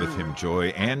brings with him joy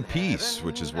and peace,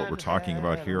 which is what we're talking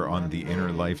about here on The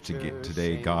Inner Life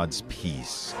today, God's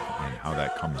peace, and how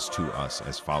that comes to us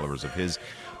as followers of his.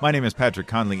 My name is Patrick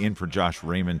Conley, in for Josh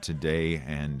Raymond today,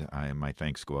 and my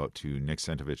thanks go out to Nick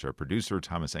Sentovich, our producer,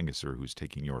 Thomas Engesser, who's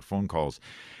taking your phone calls,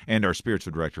 and our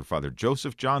spiritual director, Father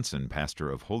Joseph Johnson, pastor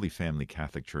of Holy Family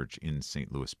Catholic Church in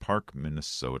St. Louis Park,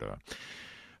 Minnesota.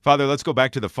 Father, let's go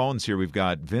back to the phones here. We've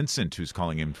got Vincent, who's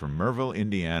calling in from Merville,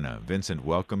 Indiana. Vincent,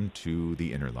 welcome to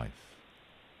The Inner Life.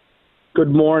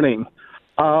 Good morning.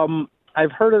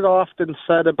 I've heard it often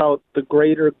said about the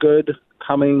greater good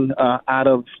coming out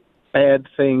of bad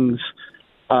things,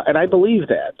 and I believe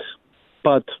that.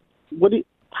 But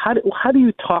how do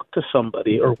you talk to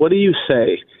somebody, or what do you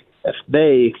say if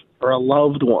they or a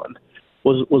loved one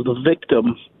was the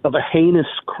victim of a heinous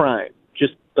crime,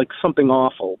 just like something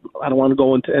awful? I don't want to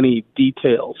go into any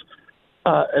details,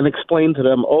 and explain to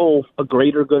them, a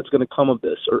greater good's going to come of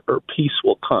this, or peace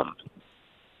will come.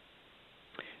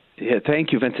 Yeah,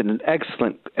 thank you, Vincent. An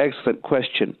excellent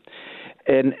question.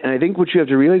 And I think what you have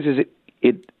to realize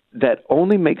is that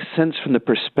only makes sense from the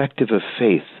perspective of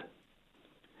faith.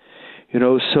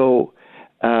 So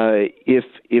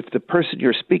if the person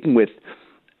you're speaking with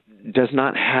does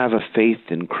not have a faith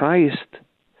in Christ,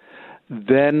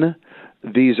 then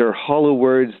these are hollow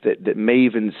words that may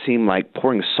even seem like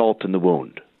pouring salt in the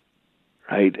wound,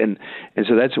 right? And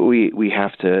so that's what we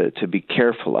have to be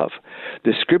careful of.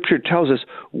 The Scripture tells us,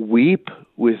 weep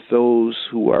with those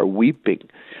who are weeping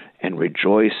and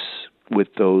rejoice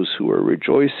with those who are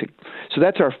rejoicing. So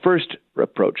that's our first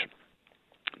approach,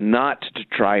 not to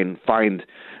try and find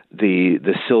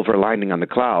the silver lining on the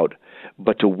cloud,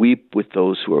 but to weep with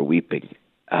those who are weeping,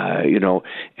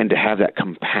 and to have that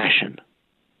compassion,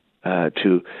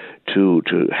 to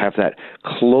have that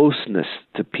closeness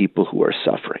to people who are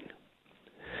suffering.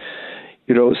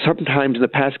 Sometimes in the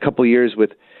past couple of years,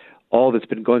 with all that's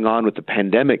been going on with the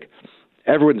pandemic,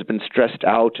 everyone's been stressed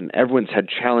out and everyone's had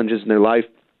challenges in their life.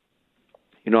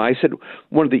 I said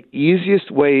one of the easiest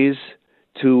ways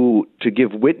to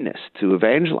give witness, to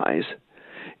evangelize,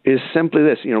 is simply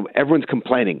this. Everyone's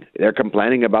complaining. They're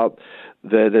complaining about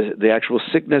the actual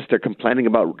sickness. They're complaining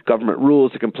about government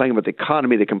rules. They're complaining about the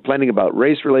economy. They're complaining about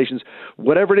race relations.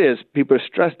 Whatever it is, people are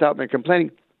stressed out and they're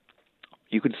complaining.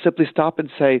 You can simply stop and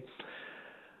say,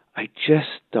 I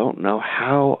just don't know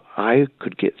how I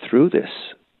could get through this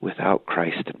without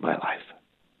Christ in my life.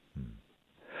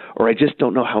 Or I just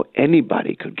don't know how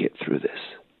anybody could get through this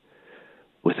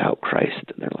without Christ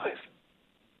in their life.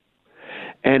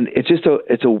 And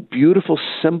it's a beautiful,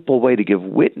 simple way to give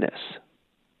witness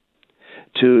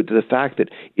to the fact that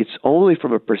it's only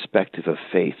from a perspective of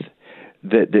faith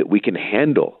that we can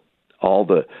handle all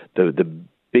the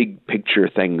big picture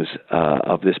things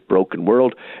of this broken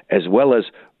world, as well as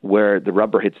where the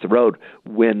rubber hits the road,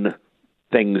 when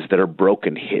things that are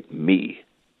broken hit me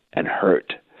and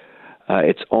hurt.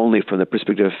 It's only from the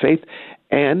perspective of faith,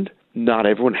 and not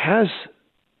everyone has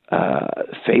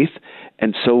faith,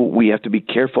 and so we have to be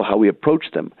careful how we approach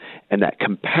them. And that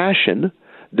compassion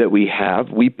that we have,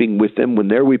 weeping with them when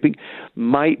they're weeping,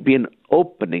 might be an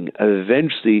opening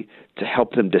eventually to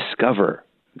help them discover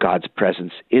God's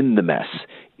presence in the mess,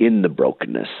 in the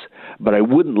brokenness. But I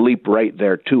wouldn't leap right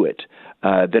there to it.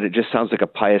 Then it just sounds like a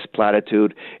pious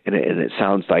platitude, and it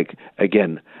sounds like,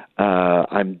 again,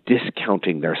 I'm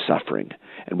discounting their suffering,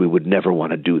 and we would never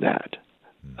want to do that.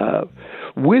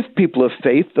 With people of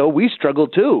faith, though, we struggle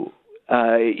too.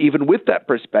 Even with that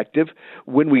perspective,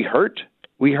 when we hurt,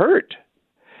 we hurt.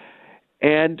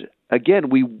 And again,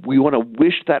 we want to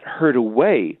wish that hurt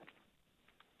away.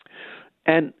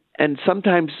 And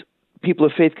sometimes people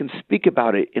of faith can speak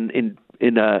about it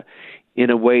in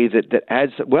a way that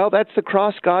adds, well, that's the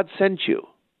cross God sent you,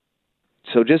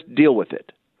 so just deal with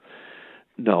it.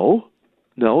 No,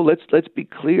 let's be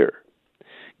clear.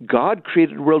 God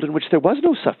created a world in which there was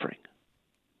no suffering.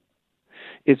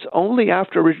 It's only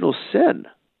after original sin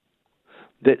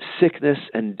that sickness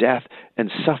and death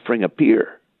and suffering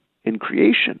appear in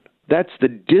creation. That's the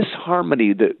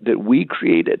disharmony that we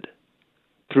created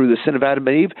through the sin of Adam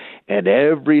and Eve, and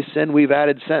every sin we've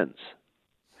added since.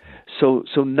 So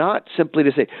not simply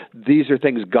to say, these are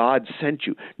things God sent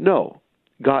you. No,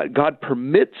 God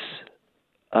permits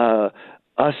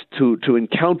us to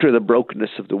encounter the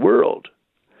brokenness of the world.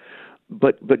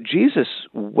 But Jesus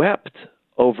wept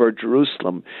over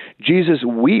Jerusalem. Jesus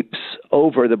weeps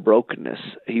over the brokenness.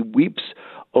 He weeps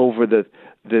over the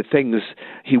things.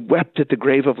 He wept at the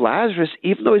grave of Lazarus,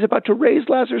 even though he's about to raise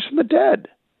Lazarus from the dead,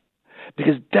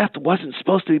 because death wasn't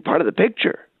supposed to be part of the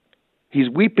picture. He's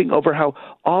weeping over how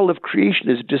all of creation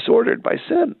is disordered by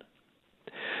sin.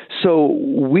 So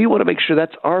we want to make sure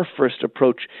that's our first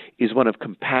approach, is one of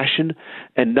compassion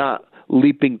and not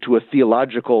leaping to a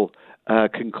theological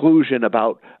conclusion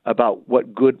about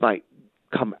what good might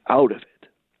come out of it.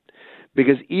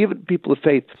 Because even people of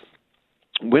faith,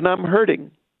 when I'm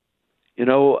hurting,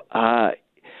 I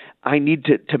need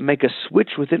to make a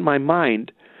switch within my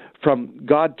mind from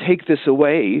God, take this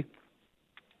away,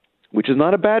 which is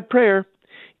not a bad prayer.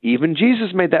 Even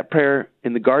Jesus made that prayer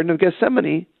in the Garden of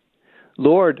Gethsemane.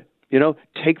 Lord,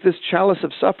 take this chalice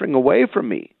of suffering away from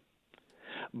me,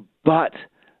 but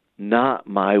not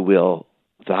my will,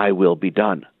 thy will be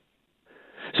done.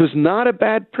 So it's not a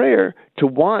bad prayer to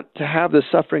want to have the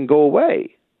suffering go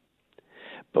away,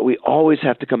 but we always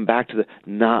have to come back to the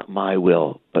not my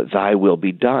will, but thy will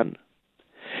be done.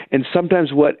 And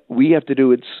sometimes what we have to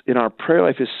do in our prayer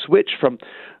life is switch from,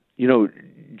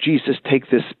 Jesus, take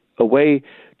this away,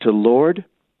 to Lord,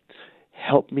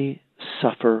 help me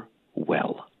suffer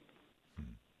well.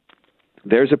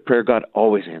 There's a prayer God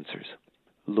always answers.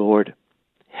 Lord,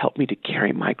 help me to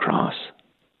carry my cross.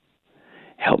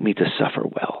 Help me to suffer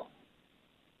well.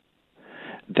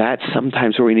 That's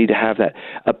sometimes where we need to have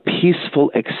a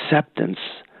peaceful acceptance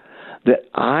that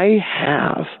I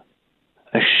have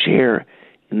a share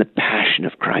in the passion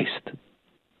of Christ.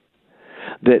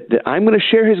 That I'm going to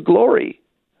share his glory,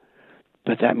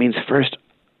 but that means first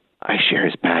I share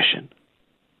his passion.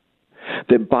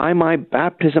 That by my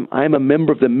baptism, I'm a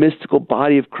member of the mystical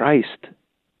body of Christ.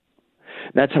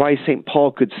 That's why St.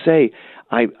 Paul could say,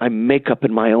 I make up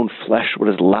in my own flesh what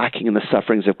is lacking in the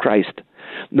sufferings of Christ.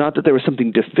 Not that there was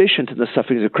something deficient in the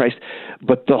sufferings of Christ,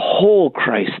 but the whole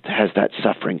Christ has that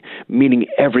suffering, meaning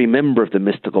every member of the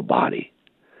mystical body.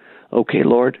 Okay,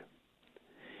 Lord,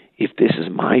 if this is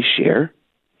my share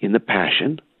in the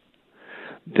passion,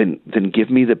 then give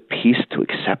me the peace to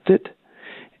accept it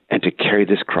and to carry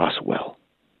this cross well.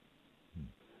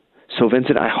 So,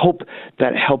 Vincent, I hope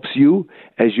that helps you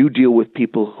as you deal with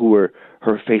people who are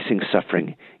facing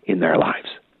suffering in their lives.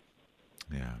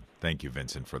 Yeah. Thank you,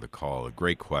 Vincent, for the call. A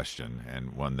great question,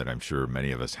 and one that I'm sure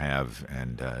many of us have,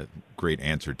 and great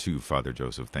answer too, Father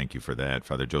Joseph. Thank you for that.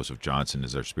 Father Joseph Johnson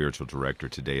is our spiritual director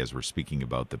today as we're speaking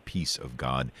about the peace of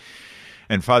God.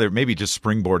 And Father, maybe just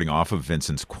springboarding off of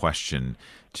Vincent's question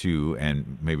too,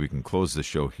 and maybe we can close the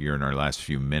show here in our last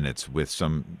few minutes with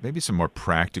some more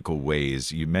practical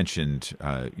ways. You mentioned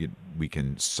we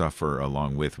can suffer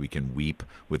along with, we can weep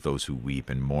with those who weep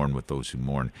and mourn with those who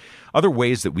mourn. Other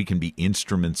ways that we can be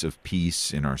instruments of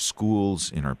peace in our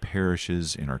schools, in our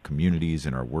parishes, in our communities,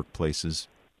 in our workplaces?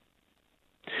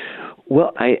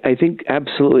 Well, I think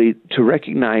absolutely to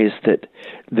recognize that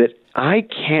I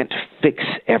can't fix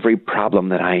every problem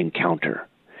that I encounter.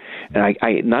 And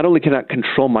I not only cannot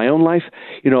control my own life,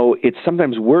 it's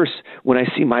sometimes worse when I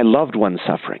see my loved one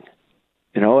suffering,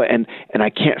 and I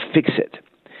can't fix it.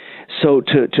 So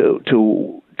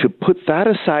to put that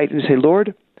aside and say,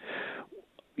 Lord,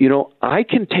 I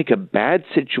can take a bad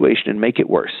situation and make it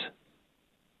worse.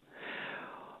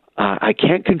 I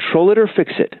can't control it or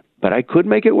fix it, but I could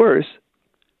make it worse.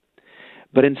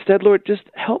 But instead, Lord, just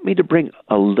help me to bring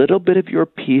a little bit of your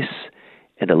peace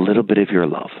and a little bit of your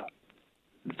love.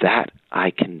 That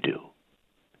I can do.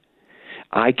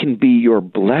 I can be your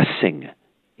blessing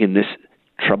in this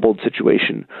troubled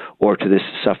situation or to this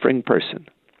suffering person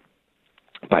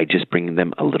by just bringing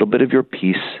them a little bit of your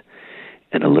peace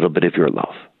and a little bit of your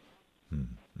love.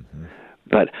 Mm-hmm.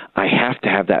 But I have to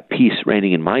have that peace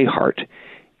reigning in my heart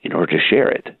in order to share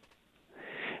it.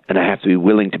 And I have to be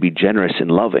willing to be generous and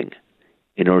loving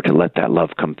in order to let that love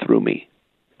come through me.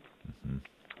 Mm-hmm.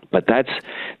 But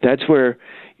that's where,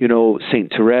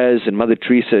 St. Therese and Mother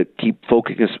Teresa keep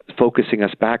focusing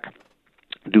us back.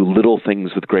 Do little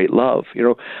things with great love.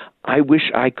 I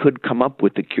wish I could come up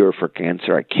with the cure for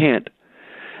cancer. I can't.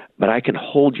 But I can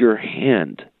hold your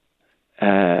hand.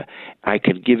 I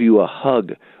can give you a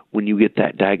hug when you get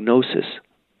that diagnosis.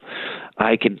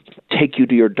 I can take you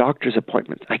to your doctor's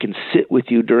appointments. I can sit with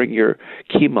you during your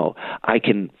chemo. I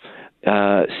can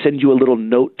send you a little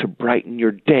note to brighten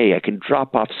your day. I can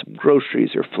drop off some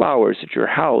groceries or flowers at your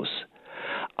house.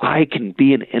 I can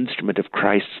be an instrument of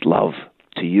Christ's love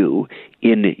to you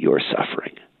in your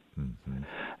suffering. Mm-hmm.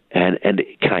 And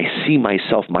can I see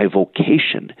myself, my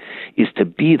vocation is to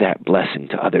be that blessing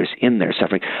to others in their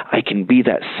suffering. I can be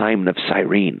that Simon of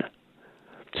Cyrene.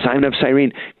 Simon of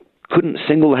Cyrene couldn't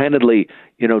single-handedly,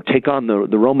 take on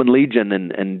the Roman legion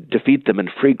and defeat them and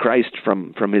free Christ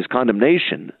from his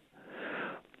condemnation.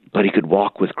 But he could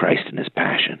walk with Christ in his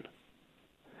passion.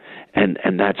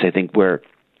 And that's, I think, where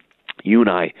you and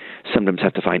I sometimes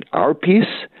have to find our peace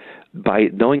by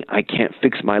knowing I can't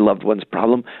fix my loved one's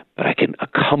problem, but I can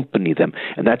accompany them.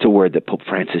 And that's a word that Pope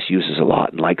Francis uses a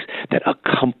lot and likes, that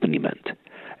accompaniment.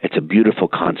 It's a beautiful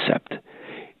concept.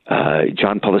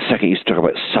 John Paul II used to talk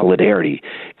about solidarity,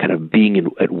 kind of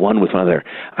being at one with one another.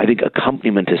 I think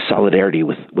accompaniment is solidarity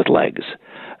with legs.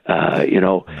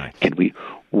 Nice. Can we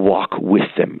walk with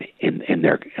them in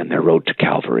their road to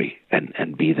Calvary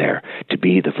and be there, to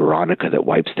be the Veronica that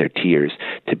wipes their tears,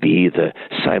 to be the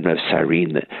Simon of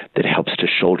Cyrene that helps to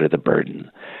shoulder the burden.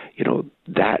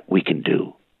 That we can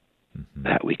do. Mm-hmm.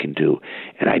 That we can do.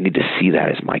 And I need to see that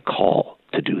as my call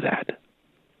to do that.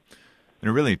 And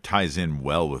it really ties in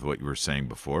well with what you were saying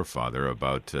before, Father,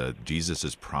 about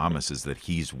Jesus' promises that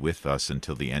he's with us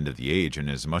until the end of the age. And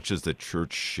as much as the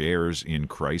church shares in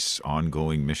Christ's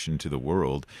ongoing mission to the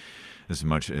world, as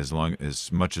much as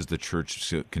the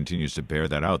church continues to bear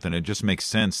that out, then it just makes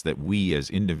sense that we as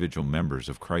individual members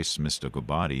of Christ's mystical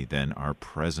body then are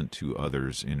present to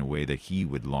others in a way that he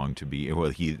would long to be,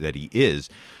 that he is,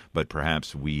 but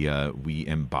perhaps we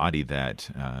embody that.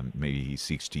 Maybe he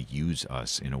seeks to use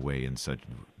us in a way, in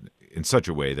such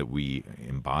a way that we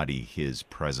embody his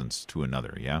presence to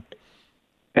another. Yeah.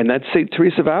 And that's St.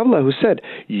 Teresa of Avila, who said,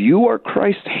 "You are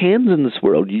Christ's hands in this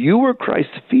world. You are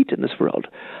Christ's feet in this world.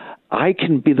 I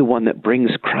can be the one that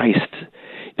brings Christ."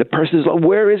 The person is like,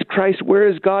 "Where is Christ? Where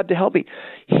is God to help me?"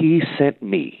 He sent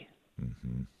me.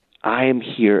 Mm-hmm. I am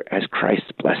here as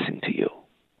Christ's blessing to you.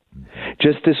 Mm-hmm.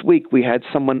 Just this week, we had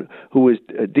someone who was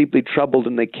deeply troubled,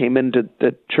 and they came into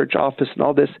the church office and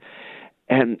all this.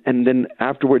 And then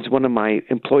afterwards, one of my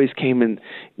employees came in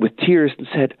with tears and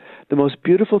said, the most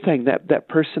beautiful thing, that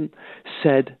person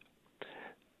said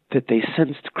that they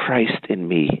sensed Christ in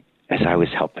me as I was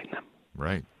helping them.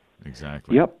 Right.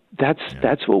 Exactly. Yep,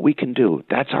 that's what we can do.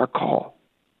 That's our call.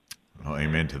 Well,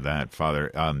 amen to that,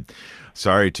 Father.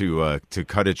 Sorry to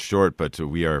cut it short, but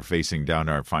we are facing down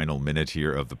our final minute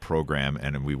here of the program,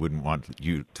 and we wouldn't want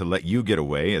you to let you get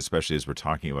away, especially as we're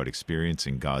talking about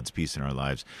experiencing God's peace in our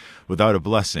lives, without a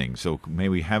blessing. So may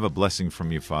we have a blessing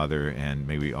from you, Father, and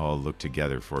may we all look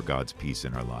together for God's peace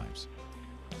in our lives.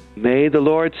 May the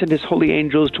Lord send his holy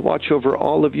angels to watch over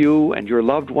all of you and your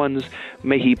loved ones.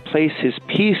 May he place his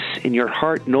peace in your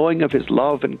heart, knowing of his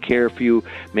love and care for you.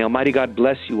 May Almighty God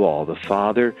bless you all, the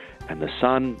Father and the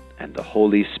Son and the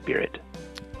Holy Spirit.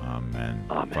 Amen.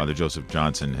 Amen. Father Joseph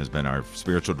Johnson has been our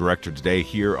spiritual director today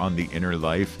here on The Inner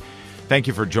Life. Thank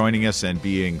you for joining us and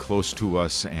being close to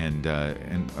us, and I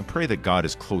pray that God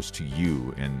is close to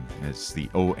you. And as the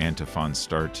O antiphons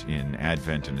start in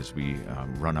Advent and as we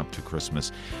run up to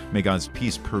Christmas, may God's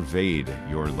peace pervade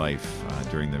your life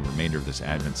during the remainder of this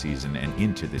Advent season and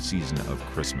into the season of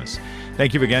Christmas.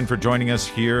 Thank you again for joining us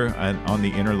here on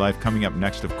The Inner Life. Coming up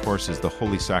next, of course, is the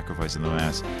Holy Sacrifice of the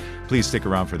Mass. Please stick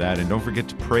around for that, and don't forget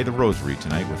to pray the Rosary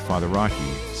tonight with Father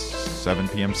Rocky, 7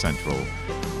 p.m. Central,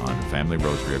 on Family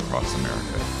Rosary Across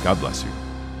America. God bless you.